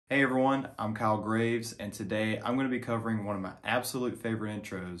Hey everyone, I'm Kyle Graves, and today I'm going to be covering one of my absolute favorite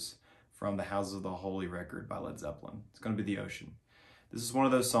intros from the Houses of the Holy record by Led Zeppelin. It's going to be The Ocean. This is one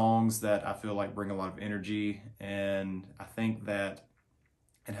of those songs that I feel like bring a lot of energy, and I think that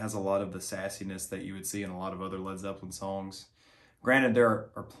it has a lot of the sassiness that you would see in a lot of other Led Zeppelin songs. Granted, there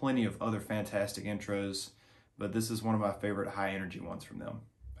are plenty of other fantastic intros, but this is one of my favorite high energy ones from them.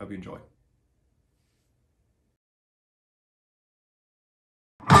 Hope you enjoy.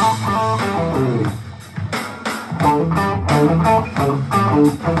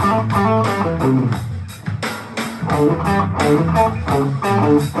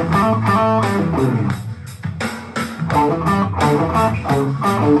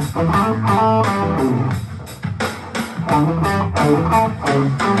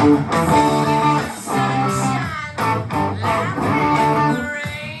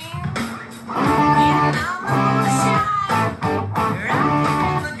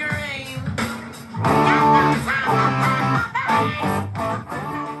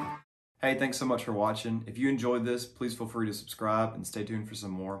 Hey, thanks so much for watching. If you enjoyed this, please feel free to subscribe and stay tuned for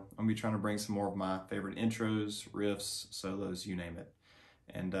some more. I'm going to be trying to bring some more of my favorite intros, riffs, solos, you name it.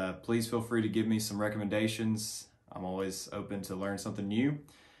 And please feel free to give me some recommendations. I'm always open to learn something new.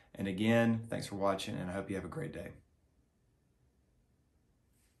 And again, thanks for watching, and I hope you have a great day.